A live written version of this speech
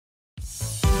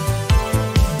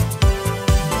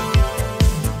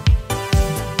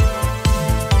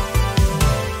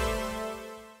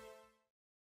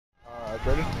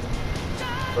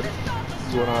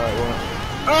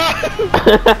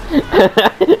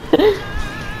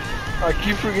I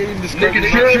keep forgetting this Look guy. at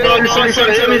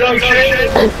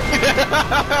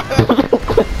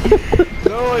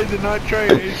No, I did not try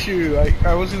and hit you.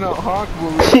 I wasn't out honk,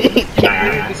 but this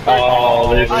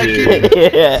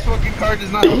fucking car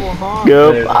does not have a honk.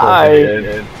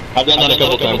 Goodbye. I've done that a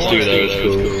couple times too, though. It's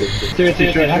cool.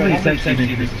 Seriously, how many cents do you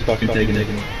think this is fucking taking?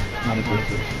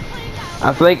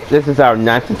 I think this is our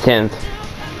 9th and 10th.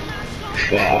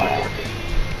 Wow.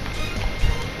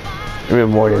 Even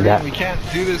more than that. We can't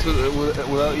do this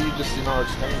without you just, staying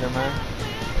there, man.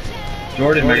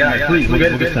 Jordan, my guy, please, we'll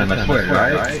get it this time, I swear,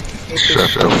 right? Shut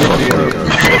the fuck up.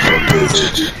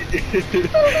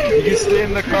 You can stay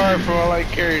in the car for all I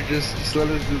care, just let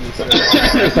us do this.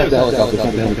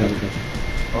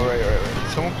 Alright.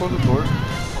 Someone close the door.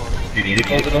 You need to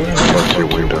close the door? Fuck your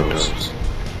windows.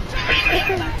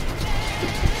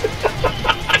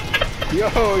 Yo,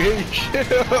 hey, chill!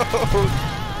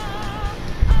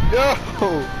 Yo!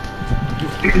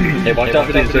 Hey, watch out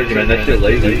for the insurgent, man. That shit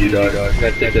lazy, you dog.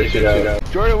 Gotta take that shit out.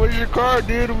 Jordan, where's your car,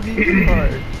 dude? We need your car.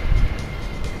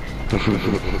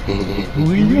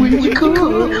 Where's the car?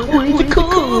 Where's the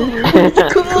car? Where's the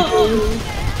car?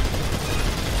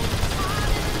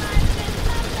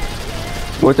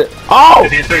 What's it? Oh!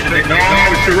 The insurgent, no,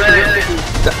 it's too red.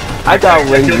 I got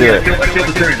lasered.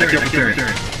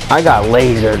 I got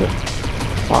lasered.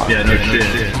 Fuck. Yeah, no shit.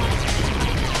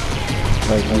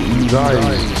 Like, you guys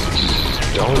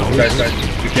don't know. Guys,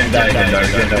 we can't die again, guys.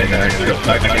 We can't die again.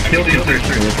 I can kill the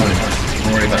insurgent. We're fine.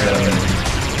 Don't worry about that.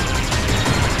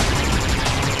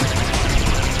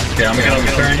 Okay, I'm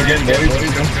gonna turn again, boys.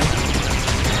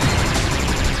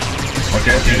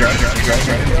 Okay, you drive.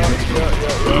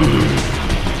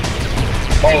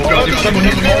 Oh god, there's someone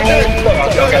who's more.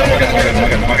 I got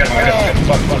him.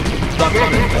 Fuck. Stop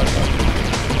moving.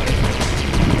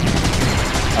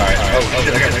 Alright, oh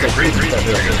shit, I gotta go breathe.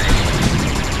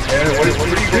 What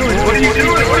are you doing? What are you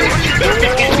doing?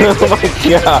 Oh my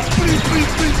god. Please.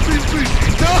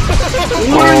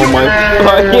 Oh my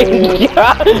fucking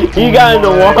god. You got in the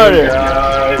water.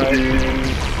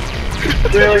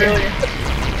 Really?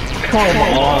 Come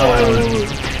on.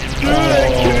 Dude, I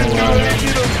couldn't do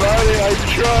anything about it. I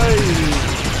tried.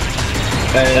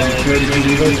 And should we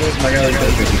do this? My god,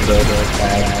 like this is so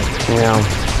Yeah.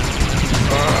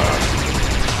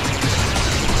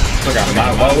 Look, I'm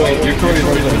not. By the way, you're Corey's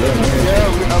already there. Yeah,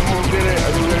 I'm gonna get it.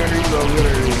 I'm gonna get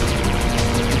it.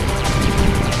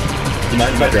 You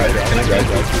mind if I drive? Can I drive?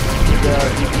 Yeah,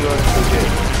 you do it.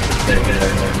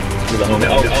 Okay.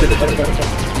 Oh, shit.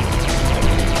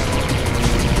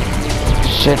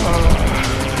 Shit.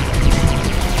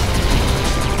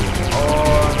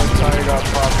 Oh, the tire got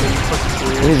popped.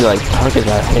 I need to like target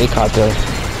that helicopter.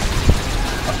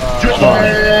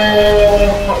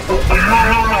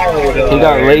 He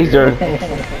got lasered.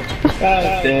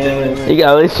 He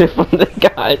got lasered from the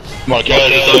guys. My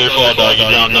god, it's all your fault, dog. You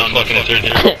drowned that fucking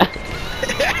insurgent.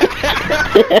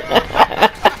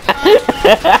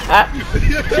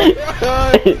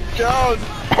 John!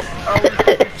 I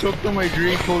choked on my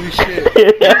drink, holy shit.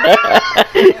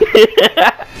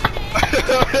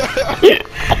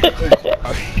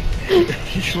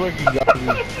 He fucking got me.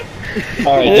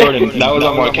 Alright, Jordan, that was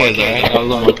on Marquez, alright? That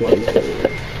was on Marquez.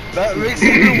 That makes it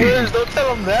even worse, don't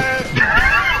tell him that!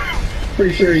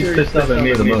 Pretty sure he's pissed off at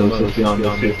me the most, let's be honest.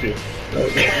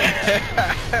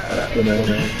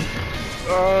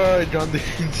 Oh, John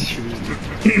didn't shoot.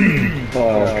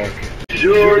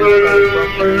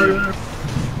 Jordan!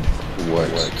 What?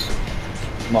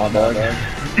 Come on, dog.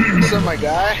 What's up, my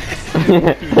guy? We're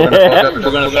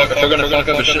gonna fuck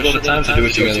up a shitload of time to do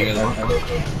it together.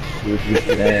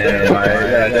 Damn.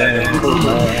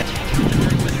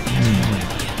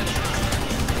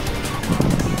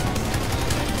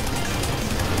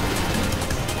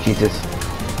 Jesus.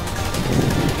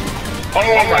 Oh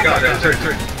my god, that's it.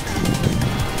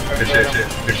 Good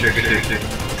shit.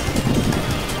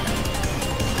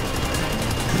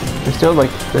 There's still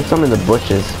like, there's some in the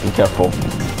bushes. Be careful.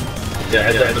 Yeah,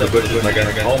 head to the bushes, my god.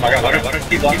 Oh my god, why don't you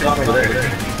keep walking on over there?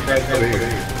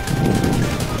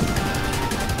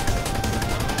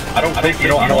 I don't think, I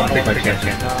don't want to take my chance.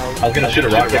 I was gonna shoot a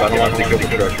rocket, but I don't want to kill the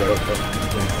truck.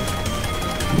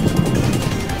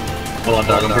 Hold on,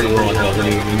 dog, I'm pretty low on health. Let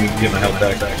me get my health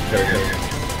back.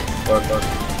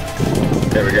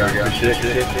 There we go. Good shit.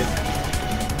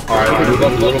 Alright, move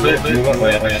up a little bit. Move up.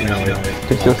 Wait, actually, no, wait.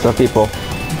 There's still some people.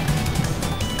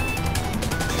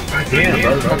 Damn,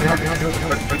 bro.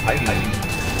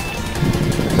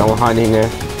 Someone hiding there.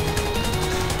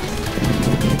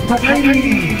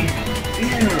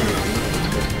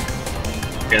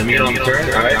 Okay, let me get on the turn.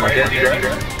 Alright, my dad's right.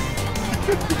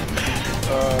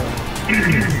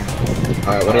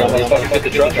 Alright, what do y'all fucking fit the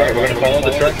truck? Alright, we're gonna follow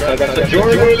the truck. I gotta say,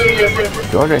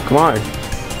 Jordan, come on.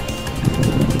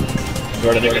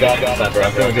 Jordan, you're good on that, bro.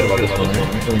 I'm feeling good about this one.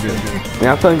 I'm feeling good.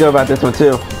 Yeah, I'm feeling good about this one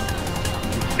too.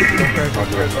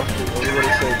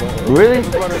 Really?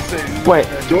 Wait.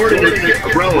 Jordan,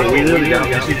 bro, we literally got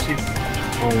him.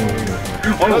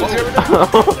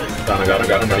 Got him.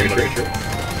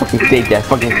 Fucking state that,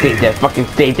 fucking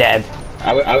state that. I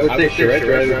would say Shrek,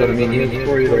 right? But I mean, he's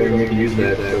for you, or we can use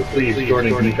that. So please,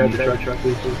 Jordan, can you grab the truck,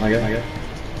 please? My guy.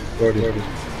 Jordan.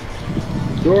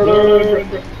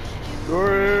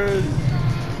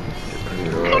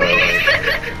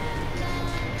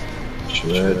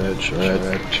 Shred.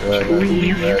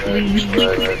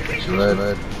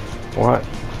 What?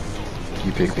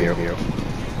 You pick me up.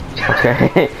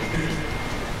 Okay.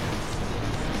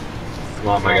 Come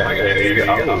on, my guy. There you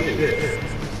go.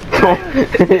 I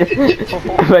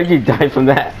feel like you died from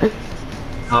that.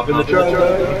 Hop in the truck.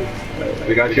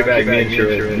 We got your bag, man. Sure.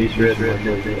 No, I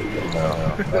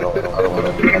don't want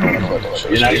to.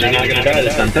 You're not gonna die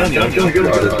this time. I'm telling you, I'm feeling good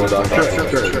about this one, dog.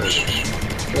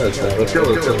 Let's go.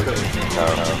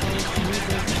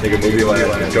 Take a movie like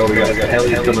let's go. We got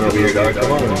Helly's coming over here, dog.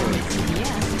 Come on.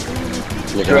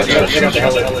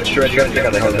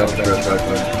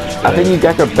 I think you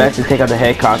got your best to take out the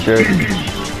helicopter.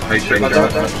 I trust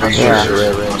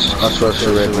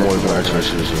Red more than I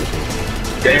trust you.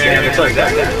 Damn, it's like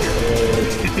that.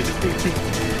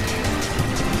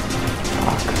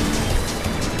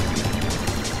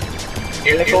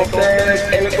 Helicopter.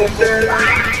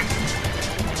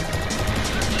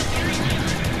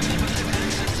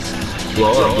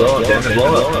 Blow up, damn it,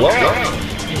 blow up.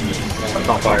 It's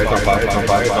on fire,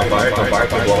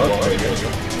 blow up.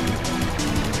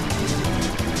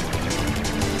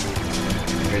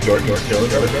 Jordan, The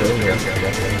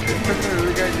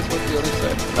guy just went the other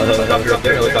side. helicopter up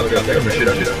there, I'm gonna shoot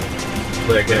up.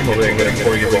 Like, get him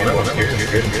before you get blown up. I'm scared.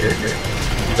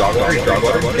 He's dog water,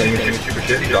 can't even shoot for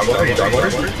shit. He's dog water.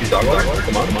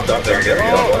 Come on, stop there, get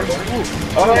dog water.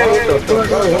 Oh, what the fuck?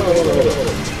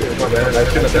 My bad, I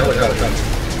shouldn't have done helicopter.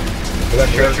 Well, that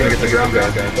shark's gonna get the ground guy.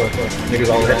 Niggas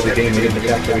all ahead of the game, they get the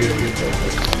cap.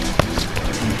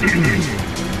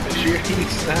 Sure, he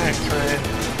snacks, man.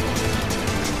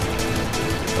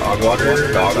 Dog water.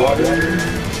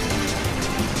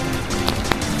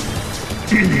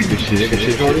 Good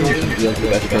shit, Jordan. You like the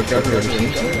best truck driver I've ever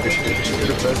seen? The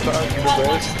best time, the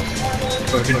best.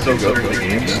 Fucking so good for the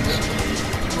game.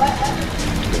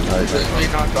 Definitely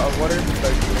not dog water.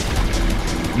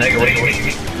 Nigga, what do you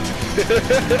mean?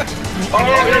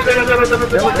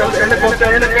 Helicopter.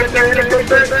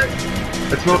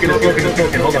 It's smoking. Hold on.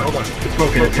 It's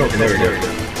smoking. There we go.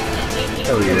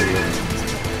 Hell yeah.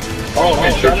 Oh,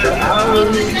 man, shut up.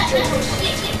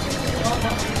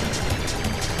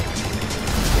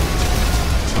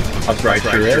 That's right,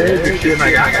 sure. Good shit,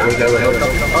 my guy. Was that what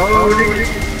helicopter? Oh,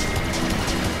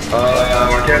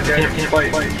 can't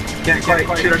fight. Can't quite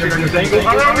shoot from this angle.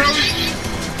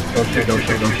 Don't shoot,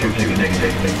 nigga.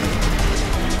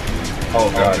 Oh,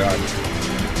 God.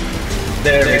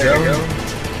 There we go.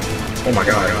 Oh, my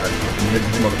God. This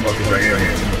motherfucker's right here.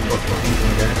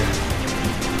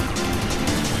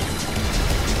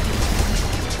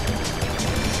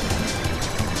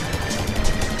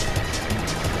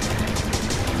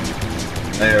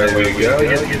 There we go.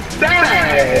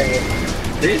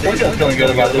 See, I'm feeling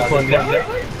good about this one.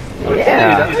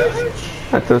 Yeah.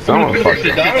 That's what someone fucked.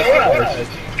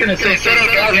 Gonna say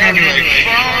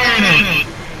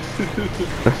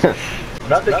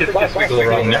nothing can possibly go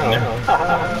wrong now.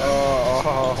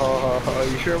 Are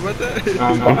you sure about that?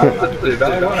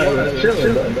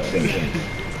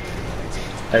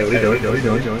 Hey, what are you doing?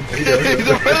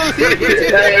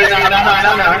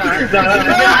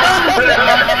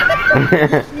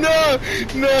 No.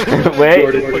 Wait,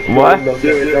 what? Don't do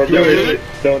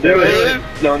it.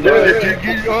 Don't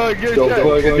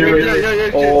fucking do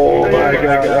it. Oh my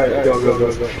God. Go.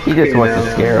 He just wants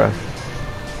to scare us.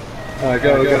 Alright,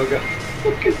 go.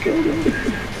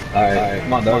 Alright,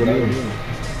 come on, dog.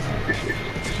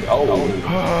 Oh.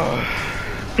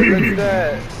 Look at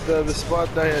that. The spot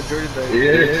died and Jordan died.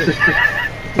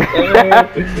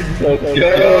 Let's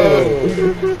go.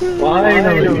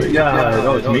 Finally. Yeah,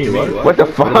 no, it's me. What the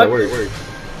fuck?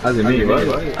 How's it me? What?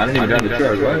 I didn't even drive the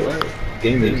truck. What?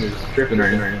 Game is tripping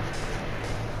right now.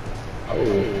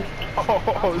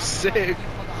 Oh, sick.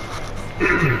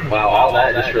 Wow, all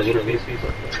that just for a little piece.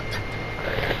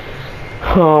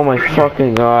 Oh my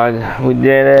fucking God. We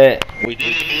did it.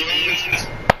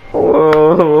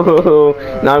 Whoa.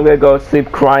 Now I'm gonna go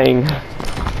sleep crying.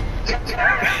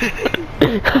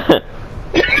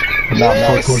 not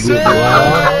fucking with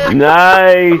you.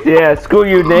 Nice, yeah. Screw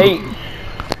you, Nate.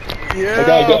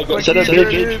 Yeah, Go. Shut up,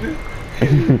 bitch.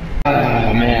 Oh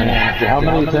man, after how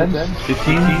many attempts?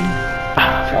 15?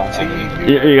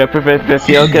 You got perfect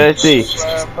 50. Okay, let's see.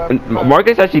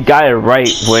 Marcus actually got it right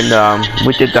when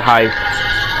we did the heist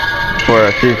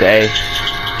for Series A.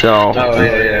 So. Oh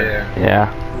yeah.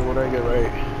 Yeah. What did I get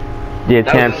right? The That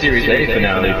was attempt. the Series A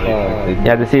finale.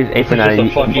 Yeah, the Series A finale.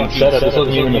 Just a fucking setup. This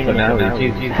wasn't even a finale.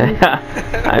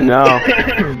 I know.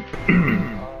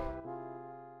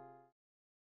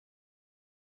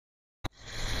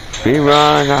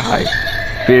 Speedrun the heist.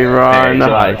 Speedrun the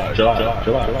heist.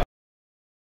 July.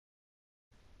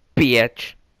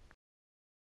 Bitch.